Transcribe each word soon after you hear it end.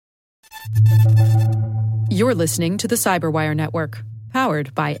You're listening to the Cyberwire Network,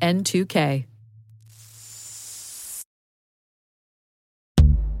 powered by N2K.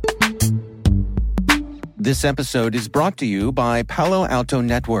 This episode is brought to you by Palo Alto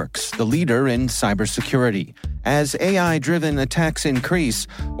Networks, the leader in cybersecurity. As AI-driven attacks increase,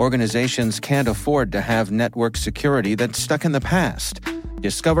 organizations can't afford to have network security that's stuck in the past.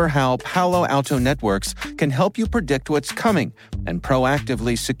 Discover how Palo Alto Networks can help you predict what's coming and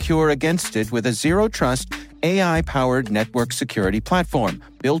proactively secure against it with a zero-trust, AI-powered network security platform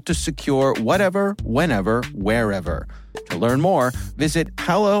built to secure whatever, whenever, wherever. To learn more, visit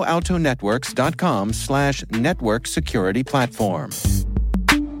paloaltonetworks.com/network security platform.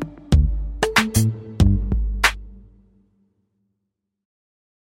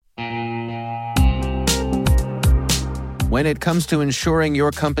 When it comes to ensuring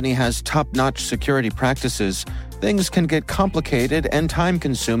your company has top-notch security practices, things can get complicated and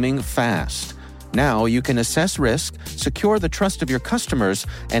time-consuming fast. Now you can assess risk, secure the trust of your customers,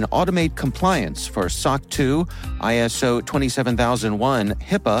 and automate compliance for SOC 2, ISO 27001,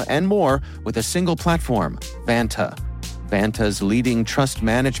 HIPAA, and more with a single platform, Vanta. Vanta's leading trust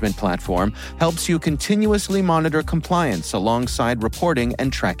management platform helps you continuously monitor compliance alongside reporting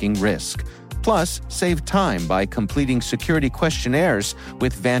and tracking risk. Plus, save time by completing security questionnaires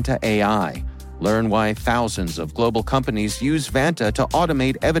with Vanta AI. Learn why thousands of global companies use Vanta to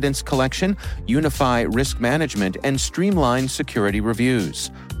automate evidence collection, unify risk management, and streamline security reviews.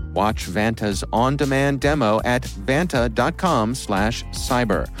 Watch Vanta's on-demand demo at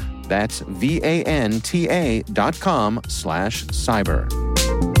vanta.com/cyber. That's VANTA.com/cyber.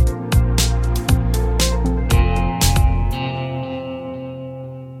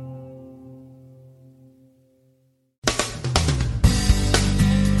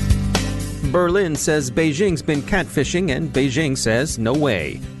 Berlin says Beijing's been catfishing, and Beijing says no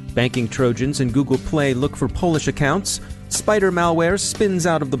way. Banking Trojans and Google Play look for Polish accounts. Spider malware spins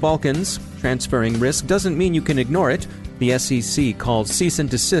out of the Balkans. Transferring risk doesn't mean you can ignore it. The SEC calls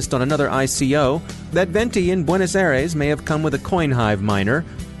cease-and-desist on another ICO. That venti in Buenos Aires may have come with a CoinHive miner.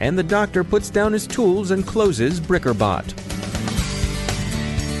 And the doctor puts down his tools and closes BrickerBot.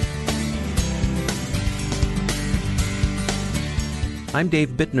 I'm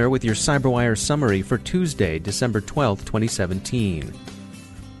Dave Bittner with your CyberWire summary for Tuesday, December 12, 2017.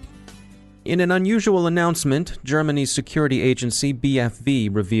 In an unusual announcement, Germany's security agency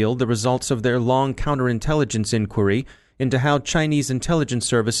BFV revealed the results of their long counterintelligence inquiry into how Chinese intelligence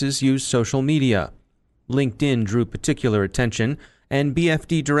services use social media. LinkedIn drew particular attention, and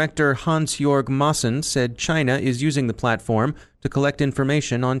BFD Director Hans-Jörg Maassen said China is using the platform to collect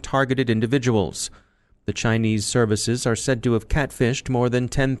information on targeted individuals. The Chinese services are said to have catfished more than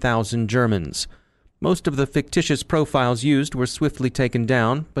 10,000 Germans. Most of the fictitious profiles used were swiftly taken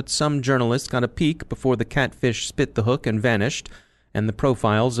down, but some journalists got a peek before the catfish spit the hook and vanished, and the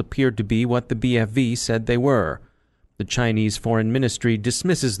profiles appeared to be what the BFV said they were. The Chinese Foreign Ministry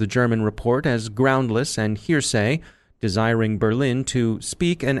dismisses the German report as groundless and hearsay, desiring Berlin to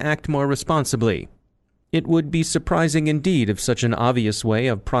speak and act more responsibly. It would be surprising indeed if such an obvious way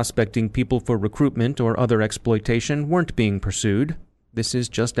of prospecting people for recruitment or other exploitation weren't being pursued. This is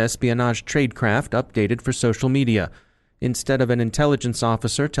just espionage tradecraft updated for social media. Instead of an intelligence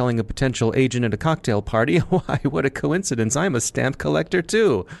officer telling a potential agent at a cocktail party, why, what a coincidence, I'm a stamp collector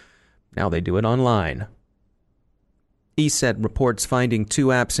too. Now they do it online. ESET reports finding two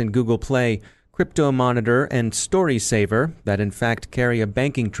apps in Google Play, Crypto Monitor and Story Saver, that in fact carry a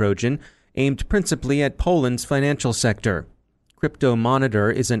banking Trojan aimed principally at Poland's financial sector. Crypto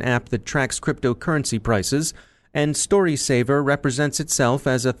Monitor is an app that tracks cryptocurrency prices, and Story Saver represents itself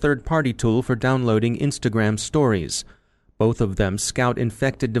as a third-party tool for downloading Instagram stories. Both of them scout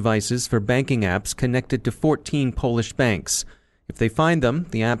infected devices for banking apps connected to 14 Polish banks. If they find them,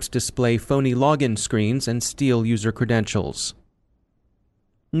 the apps display phony login screens and steal user credentials.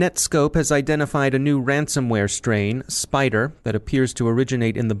 Netscope has identified a new ransomware strain, Spider, that appears to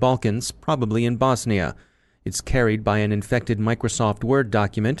originate in the Balkans, probably in Bosnia. It's carried by an infected Microsoft Word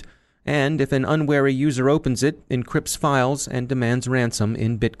document, and if an unwary user opens it, encrypts files and demands ransom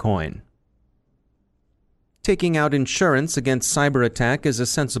in Bitcoin. Taking out insurance against cyber attack is a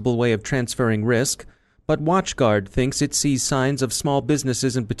sensible way of transferring risk, but WatchGuard thinks it sees signs of small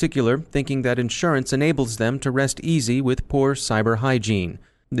businesses in particular thinking that insurance enables them to rest easy with poor cyber hygiene.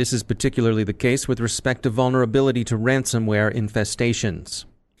 This is particularly the case with respect to vulnerability to ransomware infestations.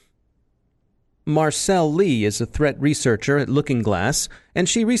 Marcelle Lee is a threat researcher at LookingGlass, and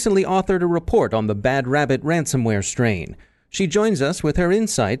she recently authored a report on the Bad Rabbit ransomware strain. She joins us with her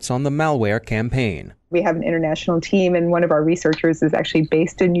insights on the malware campaign. We have an international team, and one of our researchers is actually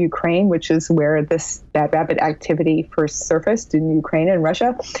based in Ukraine, which is where this Bad Rabbit activity first surfaced, in Ukraine and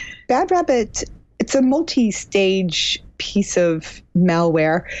Russia. Bad Rabbit, it's a multi-stage piece of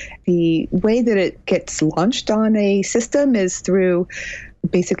malware. The way that it gets launched on a system is through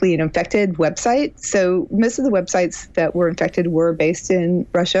basically an infected website. So most of the websites that were infected were based in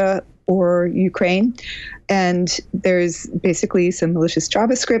Russia or Ukraine. And there's basically some malicious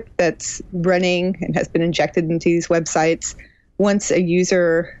JavaScript that's running and has been injected into these websites. Once a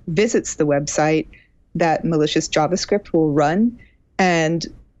user visits the website, that malicious JavaScript will run. And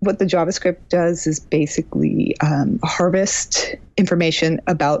what the JavaScript does is basically harvest information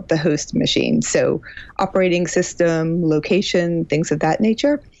about the host machine. So operating system, location, things of that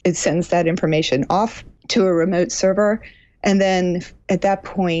nature. It sends that information off to a remote server. And then at that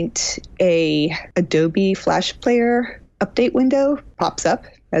point, a Adobe Flash Player update window pops up,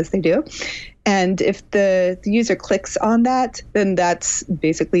 as they do. And if the user clicks on that, then that's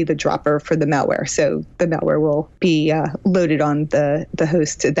basically the dropper for the malware. So the malware will be loaded on the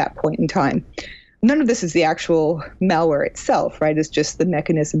host at that point in time. None of this is the actual malware itself, right? It's just the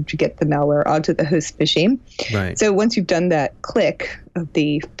mechanism to get the malware onto the host machine. Right. So once you've done that click of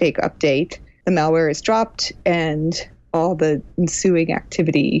the fake update, the malware is dropped and all the ensuing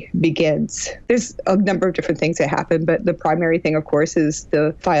activity begins. There's a number of different things that happen, but the primary thing, of course, is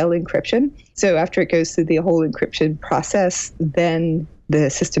the file encryption. So after it goes through the whole encryption process, then the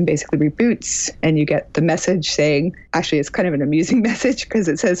system basically reboots and you get the message saying, actually, it's kind of an amusing message because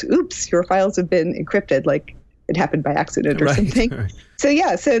it says, oops, your files have been encrypted, like it happened by accident or something.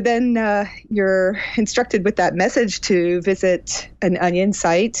 Right. So then you're instructed with that message to visit an onion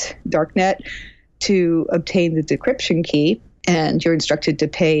site, darknet, to obtain the decryption key, and you're instructed to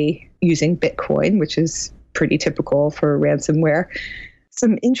pay using Bitcoin, which is pretty typical for ransomware.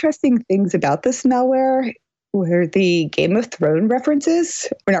 Some interesting things about this malware were the Game of Thrones references.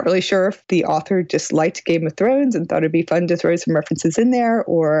 We're not really sure if the author just liked Game of Thrones and thought it'd be fun to throw some references in there,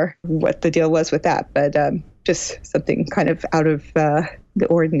 or what the deal was with that, but just something kind of out of the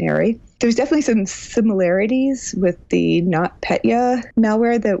ordinary. There's definitely some similarities with the NotPetya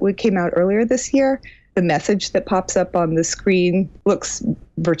malware that came out earlier this year. The message that pops up on the screen looks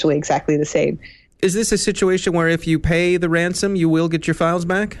virtually exactly the same. Is this a situation where if you pay the ransom, you will get your files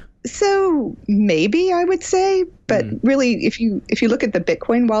back? So maybe, I would say, but really, if you look at the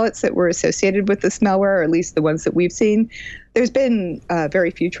Bitcoin wallets that were associated with this malware, or at least the ones that we've seen, there's been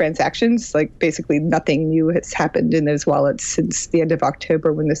very few transactions. Like basically nothing new has happened in those wallets since the end of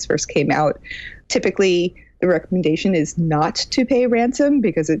October when this first came out. Typically, the recommendation is not to pay ransom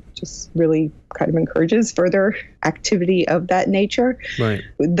because it just really kind of encourages further activity of that nature. Right.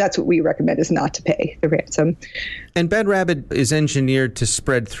 That's what we recommend, is not to pay the ransom. And Bad Rabbit is engineered to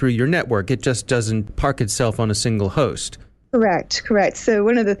spread through your network. It just doesn't park itself on a single host. Correct. So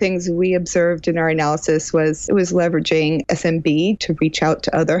one of the things we observed in our analysis was it was leveraging SMB to reach out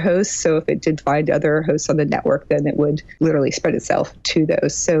to other hosts. So if it did find other hosts on the network, then it would literally spread itself to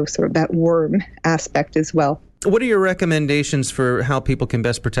those. So sort of that worm aspect as well. What are your recommendations for how people can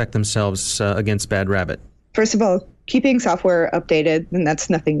best protect themselves against Bad Rabbit? First of all, keeping software updated, and that's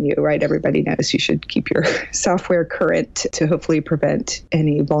nothing new, right? Everybody knows you should keep your software current to hopefully prevent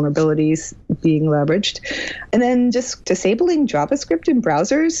any vulnerabilities being leveraged. And then just disabling JavaScript in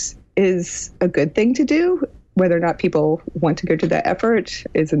browsers is a good thing to do. Whether or not people want to go to that effort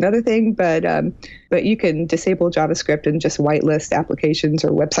is another thing, but you can disable JavaScript and just whitelist applications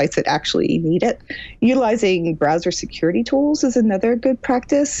or websites that actually need it. Utilizing browser security tools is another good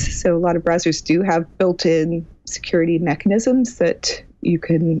practice. So a lot of browsers do have built-in security mechanisms that you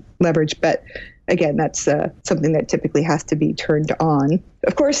can leverage, but again, that's something that typically has to be turned on.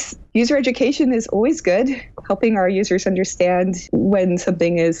 Of course, user education is always good, helping our users understand when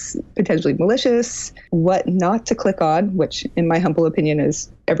something is potentially malicious, what not to click on, which in my humble opinion is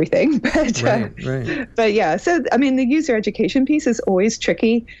everything. But, right. But yeah, so I mean, the user education piece is always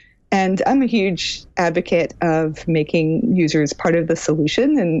tricky. And I'm a huge advocate of making users part of the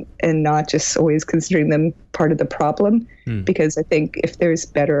solution and not just always considering them part of the problem. Because I think if there's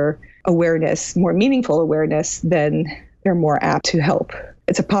better awareness, more meaningful awareness, then they're more apt to help.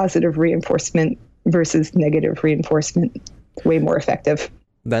 It's a positive reinforcement versus negative reinforcement. Way more effective.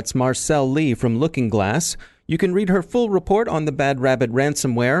 That's Marcelle Lee from LookingGlass. You can read her full report on the Bad Rabbit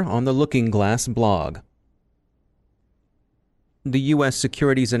ransomware on the LookingGlass blog. The U.S.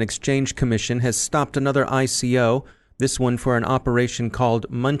 Securities and Exchange Commission has stopped another ICO, this one for an operation called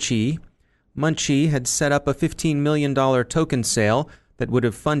Munchie. Munchie had set up a $15 million token sale that would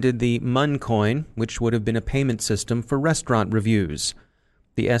have funded the Mun coin, which would have been a payment system for restaurant reviews.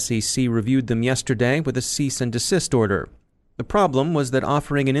 The SEC reviewed them yesterday with a cease-and-desist order. The problem was that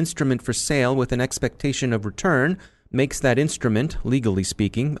offering an instrument for sale with an expectation of return makes that instrument, legally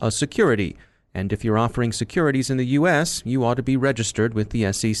speaking, a security, and if you're offering securities in the U.S., you ought to be registered with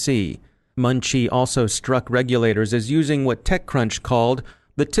the SEC. Munchie also struck regulators as using what TechCrunch called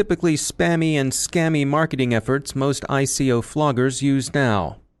the typically spammy and scammy marketing efforts most ICO floggers use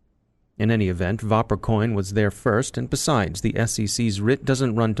now. In any event, Voppercoin was there first, and besides, the SEC's writ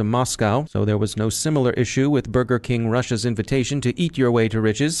doesn't run to Moscow, so there was no similar issue with Burger King Russia's invitation to eat your way to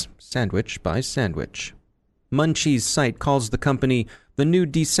riches, sandwich by sandwich. Munchie's site calls the company the new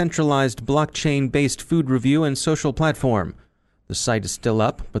decentralized blockchain-based food review and social platform. The site is still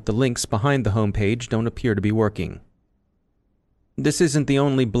up, but the links behind the homepage don't appear to be working. This isn't the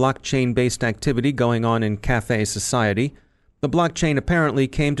only blockchain-based activity going on in cafe society. The blockchain apparently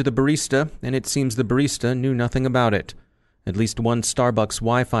came to the barista, and it seems the barista knew nothing about it. At least one Starbucks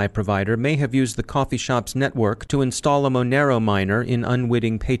Wi-Fi provider may have used the coffee shop's network to install a Monero miner in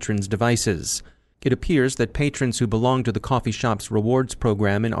unwitting patrons' devices. It appears that patrons who belong to the coffee shop's rewards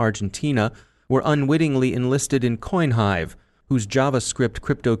program in Argentina were unwittingly enlisted in CoinHive, whose JavaScript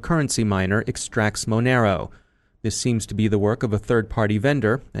cryptocurrency miner extracts Monero. This seems to be the work of a third-party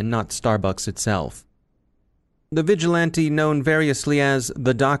vendor and not Starbucks itself. The vigilante known variously as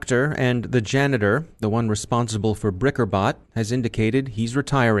the Doctor and the Janitor, the one responsible for BrickerBot, has indicated he's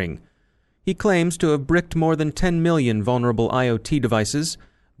retiring. He claims to have bricked more than 10 million vulnerable IoT devices,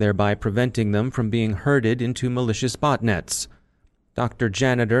 thereby preventing them from being herded into malicious botnets. Dr.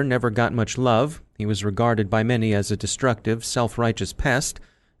 Janitor never got much love. He was regarded by many as a destructive, self-righteous pest,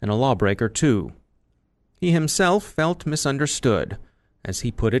 and a lawbreaker too. He himself felt misunderstood. As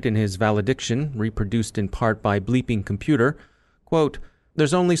he put it in his valediction, reproduced in part by Bleeping Computer, quote,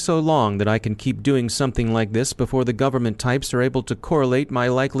 "There's only so long that I can keep doing something like this before the government types are able to correlate my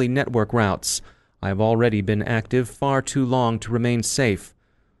likely network routes. I have already been active far too long to remain safe.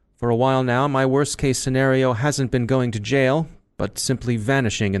 For a while now, my worst-case scenario hasn't been going to jail, but simply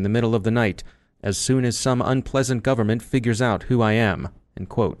vanishing in the middle of the night as soon as some unpleasant government figures out who I am." End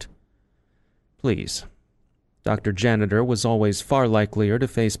quote. Please. Dr. Janitor was always far likelier to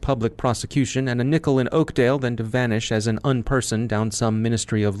face public prosecution and a nickel in Oakdale than to vanish as an unperson down some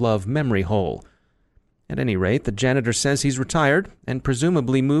Ministry of Love memory hole. At any rate, the janitor says he's retired and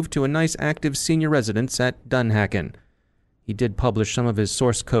presumably moved to a nice active senior residence at Dunhacken. He did publish some of his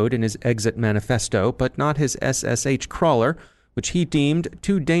source code in his exit manifesto, but not his SSH crawler, which he deemed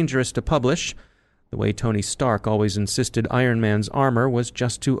too dangerous to publish, the way Tony Stark always insisted Iron Man's armor was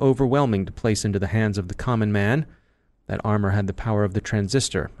just too overwhelming to place into the hands of the common man. That armor had the power of the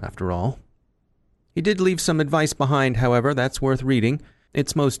transistor, after all. He did leave some advice behind, however, that's worth reading.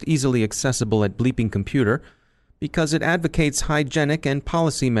 It's most easily accessible at Bleeping Computer, because it advocates hygienic and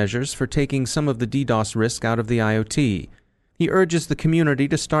policy measures for taking some of the DDoS risk out of the IoT. He urges the community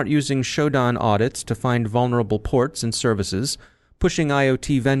to start using Shodan audits to find vulnerable ports and services, pushing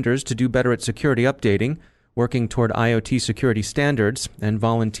IoT vendors to do better at security updating, working toward IoT security standards, and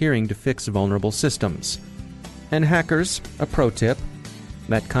volunteering to fix vulnerable systems. And hackers, a pro tip: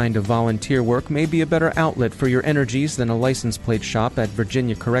 that kind of volunteer work may be a better outlet for your energies than a license plate shop at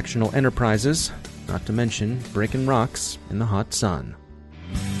Virginia Correctional Enterprises, not to mention breaking rocks in the hot sun.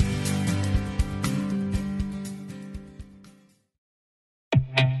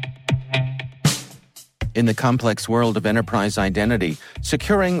 In the complex world of enterprise identity,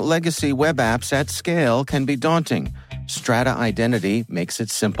 securing legacy web apps at scale can be daunting. Strata Identity makes it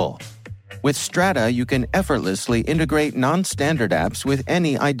simple. With Strata, you can effortlessly integrate non-standard apps with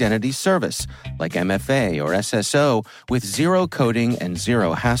any identity service, like MFA or SSO, with zero coding and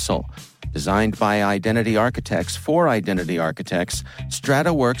zero hassle. Designed by identity architects for identity architects,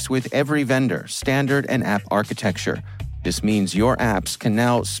 Strata works with every vendor, standard, and app architecture. This means your apps can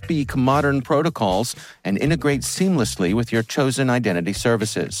now speak modern protocols and integrate seamlessly with your chosen identity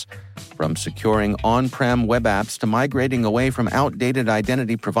services. From securing on-prem web apps to migrating away from outdated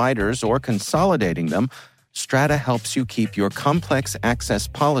identity providers or consolidating them, Strata helps you keep your complex access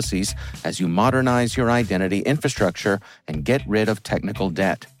policies as you modernize your identity infrastructure and get rid of technical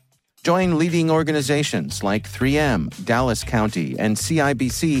debt. Join leading organizations like 3M, Dallas County, and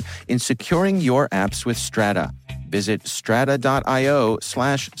CIBC in securing your apps with Strata. Visit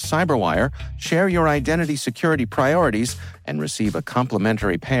strata.io/cyberwire, share your identity security priorities, and receive a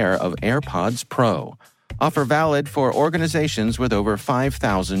complimentary pair of AirPods Pro. Offer valid for organizations with over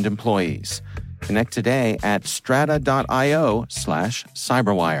 5,000 employees. Connect today at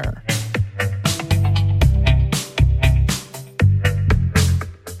strata.io/cyberwire.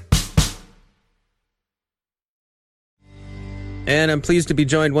 And I'm pleased to be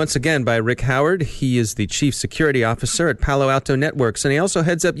joined once again by Rick Howard. He is the Chief Security Officer at Palo Alto Networks, and he also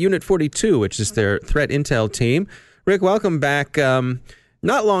heads up Unit 42, which is their threat intel team. Rick, welcome back.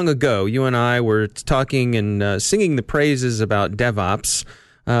 Not long ago, you and I were talking and singing the praises about DevOps,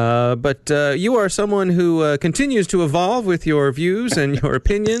 but you are someone who continues to evolve with your views and your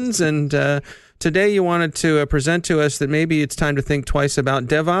opinions, and today you wanted to present to us that maybe it's time to think twice about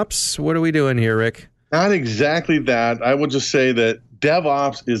DevOps. What are we doing here, Rick? Not exactly that. I will just say that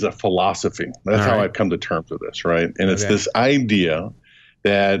DevOps is a philosophy. That's how I've come to terms with this, right? And it's this idea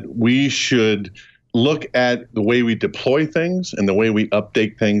that we should look at the way we deploy things and the way we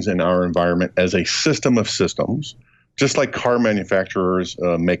update things in our environment as a system of systems, just like car manufacturers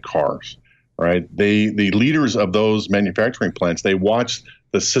make cars, right? The leaders of those manufacturing plants, they watch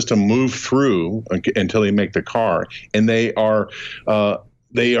the system move through until they make the car, and they are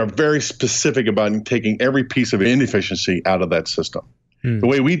very specific about taking every piece of inefficiency out of that system. The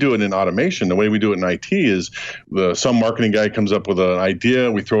way we do it in automation, the way we do it in IT is some marketing guy comes up with an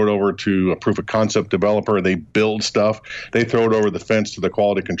idea, we throw it over to a proof of concept developer, they build stuff, they throw it over the fence to the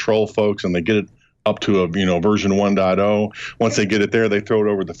quality control folks, and they get it up to a version 1.0. Once they get it there, they throw it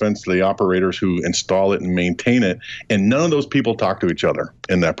over the fence to the operators who install it and maintain it, and none of those people talk to each other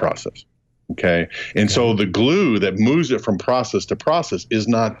in that process. Okay. And so the glue that moves it from process to process is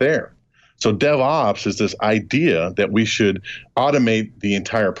not there. So DevOps is this idea that we should automate the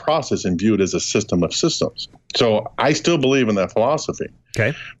entire process and view it as a system of systems. So I still believe in that philosophy.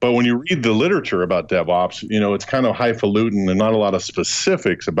 Okay. But when you read the literature about DevOps, it's kind of highfalutin and not a lot of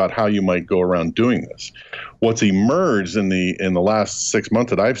specifics about how you might go around doing this. What's emerged in the last 6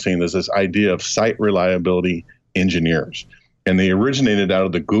 months that I've seen is this idea of site reliability engineers. And they originated out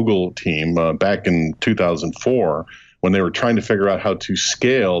of the Google team back in 2004 when they were trying to figure out how to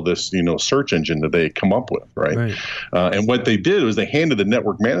scale this, search engine that they had come up with, right? And what they did was they handed the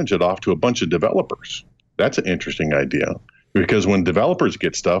network management off to a bunch of developers. That's an interesting idea because when developers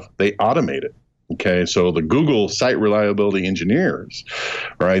get stuff, they automate it. Okay, so the Google site reliability engineers,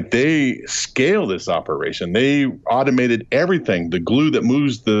 right, they scale this operation. They automated everything, the glue that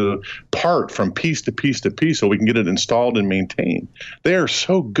moves the part from piece to piece to piece so we can get it installed and maintained. They are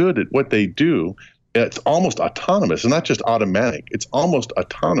so good at what they do, it's almost autonomous. It's not just automatic, it's almost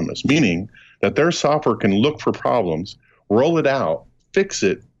autonomous, meaning that their software can look for problems, roll it out, fix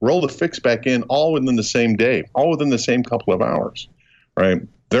it, roll the fix back in all within the same day, all within the same couple of hours, right?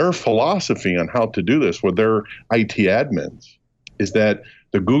 Their philosophy on how to do this with their IT admins is that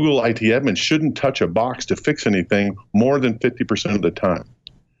the Google IT admin shouldn't touch a box to fix anything more than 50% of the time,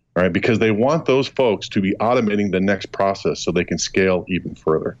 right? Because they want those folks to be automating the next process so they can scale even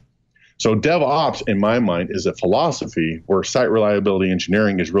further. So DevOps, in my mind, is a philosophy where site reliability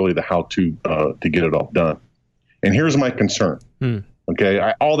engineering is really the how-to to get it all done. And here's my concern. Okay,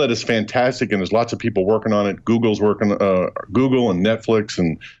 all that is fantastic, and there's lots of people working on it. Google's working, Google and Netflix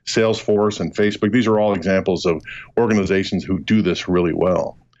and Salesforce and Facebook. These are all examples of organizations who do this really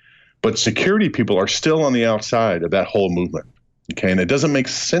well. But security people are still on the outside of that whole movement. Okay, and it doesn't make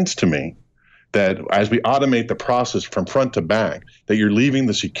sense to me that as we automate the process from front to back, that you're leaving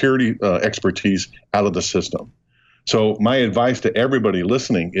the security expertise out of the system. So my advice to everybody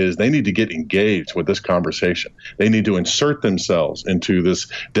listening is they need to get engaged with this conversation. They need to insert themselves into this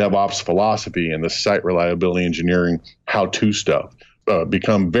DevOps philosophy and this site reliability engineering how-to stuff,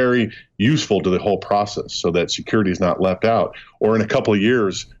 become very useful to the whole process so that security is not left out. Or in a couple of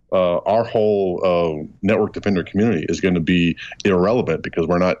years, our whole network defender community is going to be irrelevant because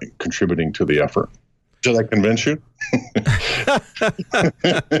we're not contributing to the effort. Did I convince you?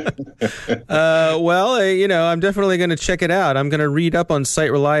 Well, I'm definitely going to check it out. I'm going to read up on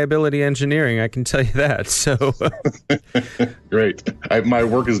site reliability engineering. I can tell you that. So Great. My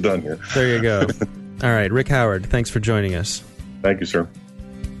work is done here. There you go. All right. Rick Howard, thanks for joining us. Thank you, sir.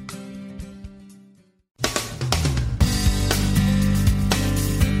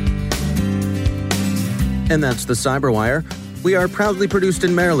 And that's the Cyberwire. We are proudly produced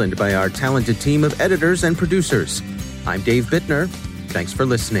in Maryland by our talented team of editors and producers. I'm Dave Bittner. Thanks for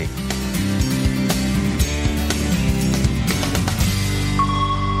listening.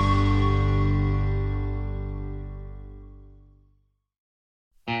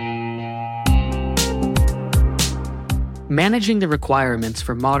 Managing the requirements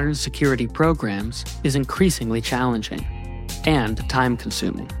for modern security programs is increasingly challenging and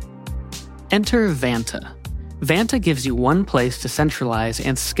time-consuming. Enter Vanta. Vanta gives you one place to centralize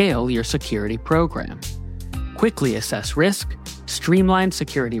and scale your security program. Quickly assess risk, streamline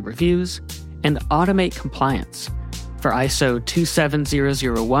security reviews, and automate compliance for ISO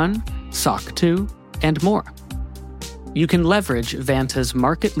 27001, SOC 2, and more. You can leverage Vanta's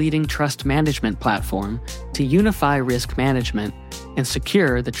market-leading trust management platform to unify risk management and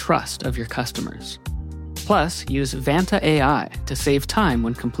secure the trust of your customers. Plus, use Vanta AI to save time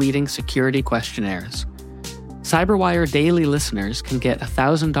when completing security questionnaires. Cyberwire Daily listeners can get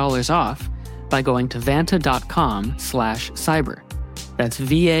 $1,000 off by going to vanta.com/cyber. That's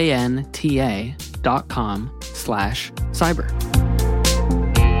VANTA.com/cyber.